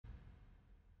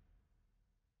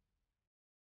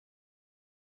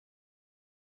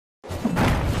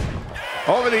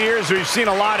Over the years, we've seen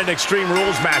a lot in Extreme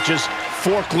Rules matches.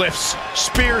 Forklifts,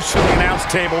 spears from the announce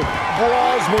table,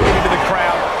 brawls moving into the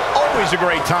crowd. Always a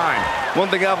great time.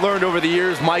 One thing I've learned over the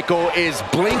years, Michael, is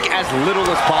blink as little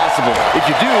as possible. If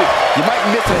you do, you might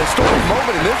miss a historic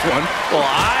moment in this one. Well,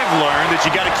 I've learned that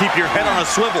you got to keep your head on a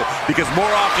swivel because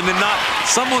more often than not,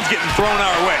 someone's getting thrown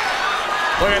our way.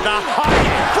 Look at the high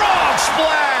frog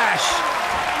splash.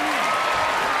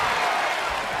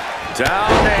 Down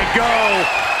they go.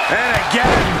 And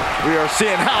again, we are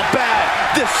seeing how bad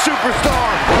this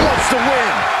superstar wants to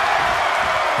win.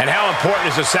 And how important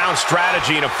is a sound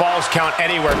strategy in a Falls Count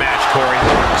Anywhere match, Corey?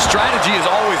 Strategy is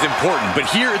always important, but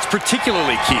here it's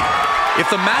particularly key.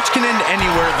 If the match can end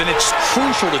anywhere, then it's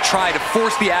crucial to try to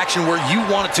force the action where you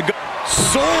want it to go.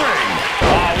 Soaring!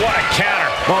 Oh, what a counter.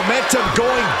 Momentum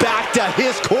going back to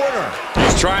his corner.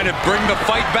 He's trying to bring the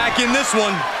fight back in this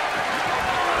one.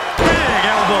 Big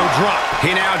elbow drop.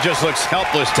 He now just looks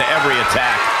helpless to every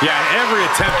attack. Yeah, every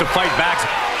attempt to fight back.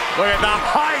 Look at the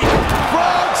height.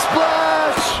 Frog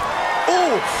splash.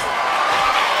 Oof.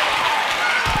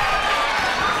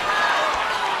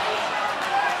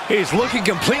 He's looking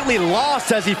completely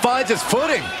lost as he finds his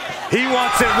footing. He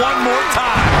wants it one more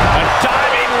time. A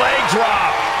diving leg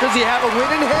drop. Does he have a win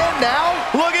in hand now?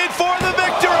 Looking for the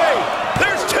victory.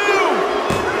 There's two.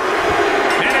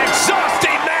 An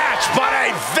exhausting match, but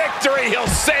a victory he'll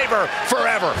savor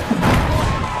forever.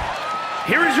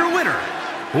 Here is your winner,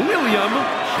 William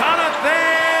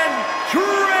Jonathan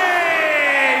Draven.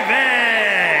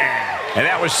 And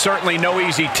that was certainly no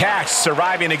easy task,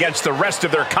 surviving against the rest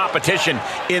of their competition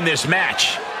in this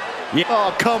match.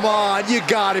 Oh, come on. You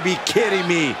gotta be kidding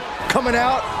me. Coming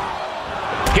out.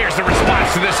 Here's the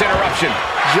response to this interruption.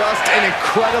 Just an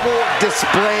incredible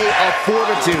display of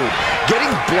fortitude.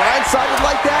 Getting blindsided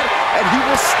like that, and he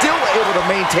was still able to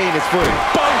maintain his footing.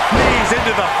 Both knees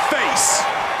into the face.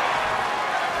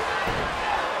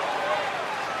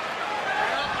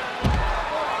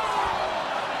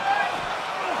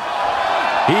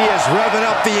 He is revving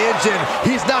up the engine.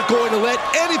 He's not going to let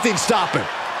anything stop him.